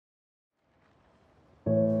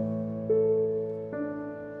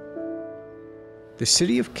The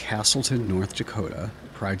city of Castleton, North Dakota,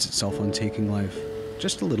 prides itself on taking life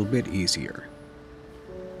just a little bit easier.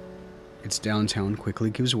 Its downtown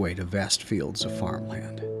quickly gives way to vast fields of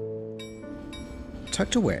farmland.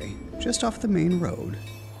 Tucked away, just off the main road,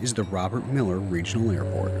 is the Robert Miller Regional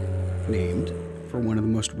Airport, named for one of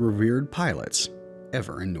the most revered pilots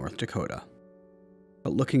ever in North Dakota.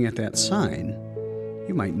 But looking at that sign,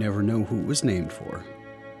 you might never know who it was named for.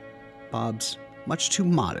 Bob's much too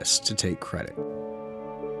modest to take credit.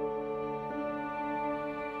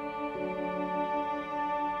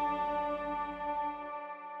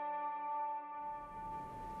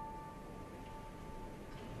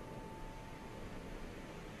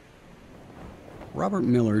 Robert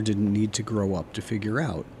Miller didn't need to grow up to figure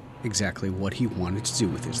out exactly what he wanted to do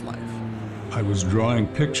with his life. I was drawing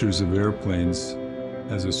pictures of airplanes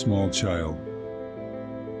as a small child.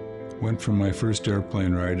 Went for my first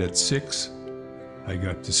airplane ride at 6. I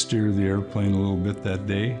got to steer the airplane a little bit that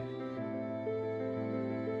day.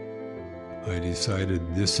 I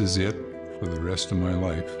decided this is it for the rest of my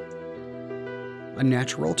life. A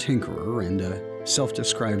natural tinkerer and a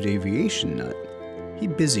self-described aviation nut, he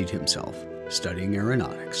busied himself studying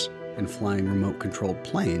aeronautics and flying remote-controlled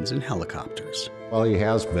planes and helicopters. Well, he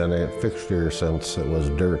has been a fixture since it was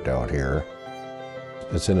dirt out here.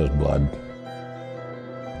 It's in his blood.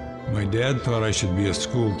 My dad thought I should be a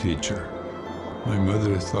school teacher. My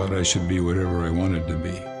mother thought I should be whatever I wanted to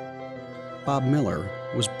be. Bob Miller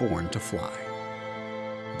was born to fly.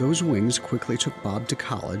 Those wings quickly took Bob to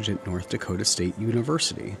college at North Dakota State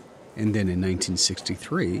University, and then in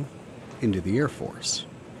 1963, into the Air Force.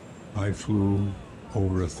 I flew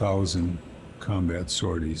over 1,000 combat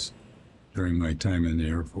sorties during my time in the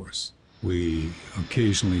Air Force. We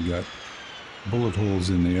occasionally got bullet holes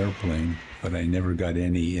in the airplane, but I never got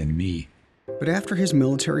any in me. But after his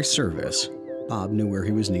military service, Bob knew where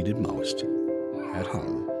he was needed most, at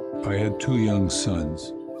home. I had 2 young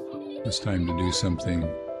sons. It was time to do something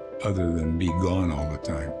other than be gone all the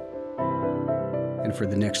time. And for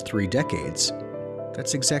the next 3 decades,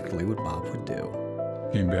 that's exactly what Bob would do.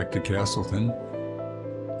 Came back to Castleton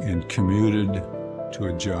and commuted to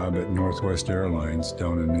a job at Northwest Airlines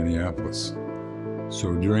down in Minneapolis.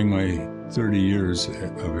 So during my 30 years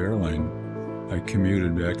of airline, I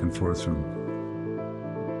commuted back and forth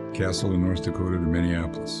from Castleton, North Dakota to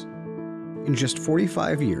Minneapolis. In just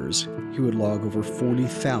 45 years, he would log over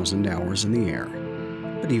 40,000 hours in the air.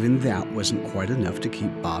 But even that wasn't quite enough to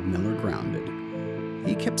keep Bob Miller grounded.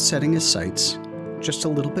 He kept setting his sights just a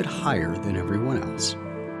little bit higher than everyone else.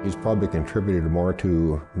 He's probably contributed more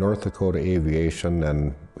to North Dakota aviation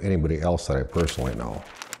than anybody else that I personally know.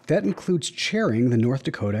 That includes chairing the North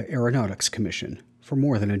Dakota Aeronautics Commission for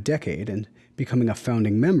more than a decade and becoming a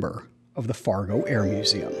founding member of the Fargo Air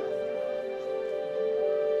Museum.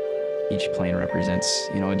 Each plane represents,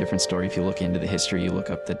 a different story. If you look into the history, you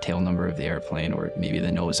look up the tail number of the airplane or maybe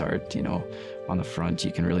the nose art, on the front,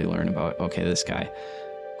 you can really learn about, okay, this guy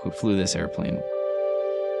who flew this airplane.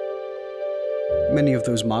 Many of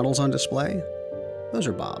those models on display, those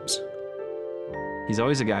are Bob's. He's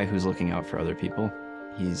always a guy who's looking out for other people.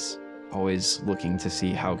 He's always looking to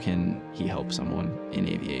see how can he help someone in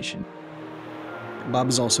aviation. Bob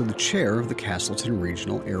is also the chair of the Castleton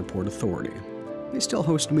Regional Airport Authority. They still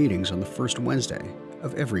host meetings on the first Wednesday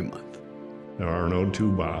of every month. There are no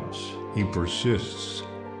 2 Bobs. He persists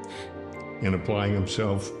in applying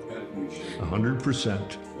himself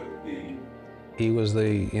 100%. He was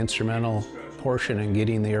the instrumental portion in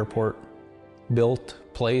getting the airport built,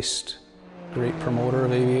 placed, great promoter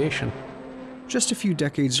of aviation. Just a few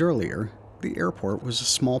decades earlier, the airport was a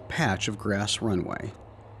small patch of grass runway.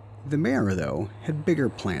 The mayor, though, had bigger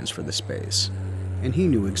plans for the space, and he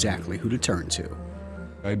knew exactly who to turn to.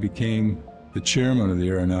 I became the chairman of the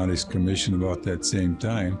Aeronautics Commission about that same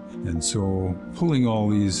time, and so pulling all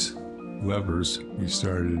these levers, we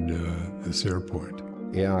started this airport.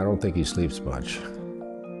 Yeah, I don't think he sleeps much.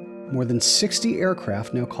 More than 60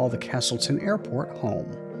 aircraft now call the Castleton Airport home.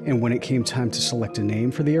 And when it came time to select a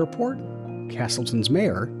name for the airport, Castleton's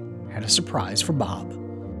mayor had a surprise for Bob.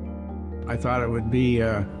 I thought it would be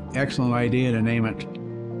an excellent idea to name it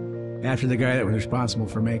after the guy that was responsible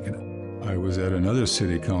for making it. I was at another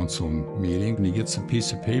city council meeting, and he gets a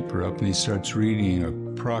piece of paper up and he starts reading a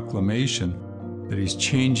proclamation that he's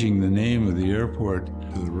changing the name of the airport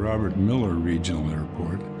to the Robert Miller Regional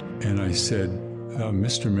Airport. And I said,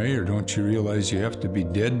 Mr. Mayor, don't you realize you have to be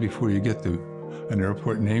dead before you get an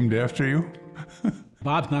airport named after you?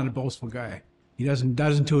 Bob's not a boastful guy. He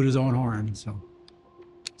doesn't toot his own horn, so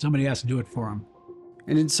somebody has to do it for him.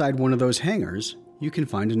 And inside one of those hangars, you can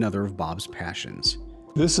find another of Bob's passions,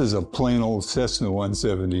 This is a plain old Cessna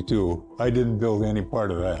 172. I didn't build any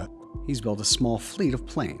part of that. He's built a small fleet of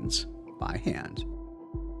planes by hand.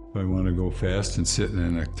 If I want to go fast and sit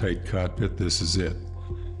in a tight cockpit, this is it.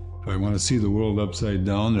 If I want to see the world upside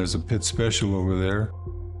down, there's a Pitt Special over there.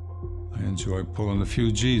 I enjoy pulling a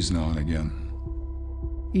few G's now and again.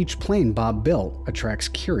 Each plane Bob built attracts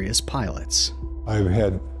curious pilots. I've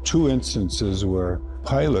had 2 instances where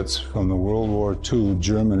pilots from the World War II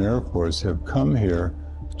German Air Force have come here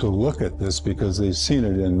to look at this because they've seen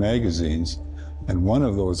it in magazines. And one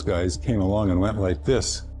of those guys came along and went like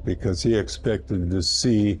this because he expected to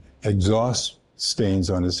see exhaust stains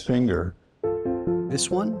on his finger. This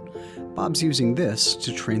one, Bob's using this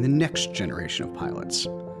to train the next generation of pilots.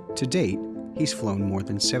 To date, he's flown more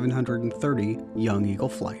than 730 Young Eagle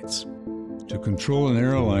flights. To control an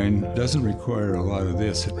airline doesn't require a lot of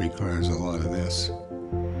this, it requires a lot of this.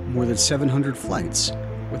 More than 700 flights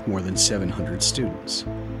with more than 700 students.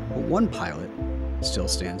 But one pilot still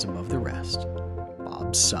stands above the rest,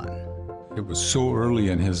 Bob's son. It was so early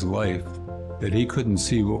in his life that he couldn't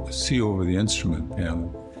see over the instrument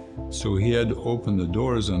panel. So he had to open the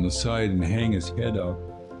doors on the side and hang his head out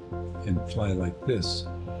and fly like this.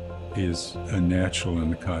 He is a natural in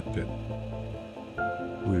the cockpit.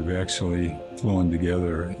 We've actually flown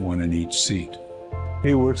together, one in each seat.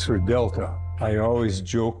 He works for Delta. I always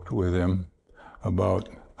joked with him about,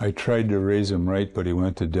 I tried to raise him right, but he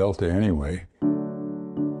went to Delta anyway.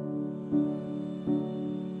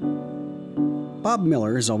 Bob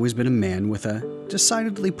Miller has always been a man with a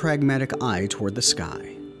decidedly pragmatic eye toward the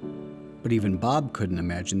sky. But even Bob couldn't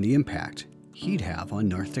imagine the impact he'd have on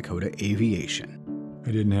North Dakota aviation.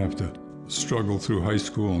 I didn't have to struggle through high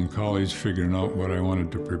school and college figuring out what I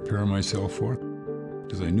wanted to prepare myself for,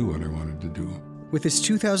 because I knew what I wanted to do. With his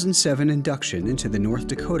 2007 induction into the North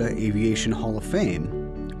Dakota Aviation Hall of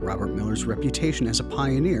Fame, Robert Miller's reputation as a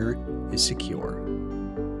pioneer is secure.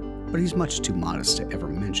 But he's much too modest to ever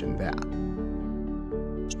mention that.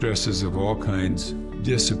 Stresses of all kinds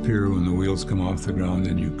disappear when the wheels come off the ground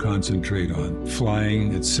and you concentrate on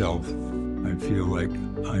flying itself. I feel like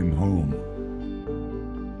I'm home.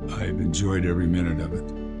 I've enjoyed every minute of it.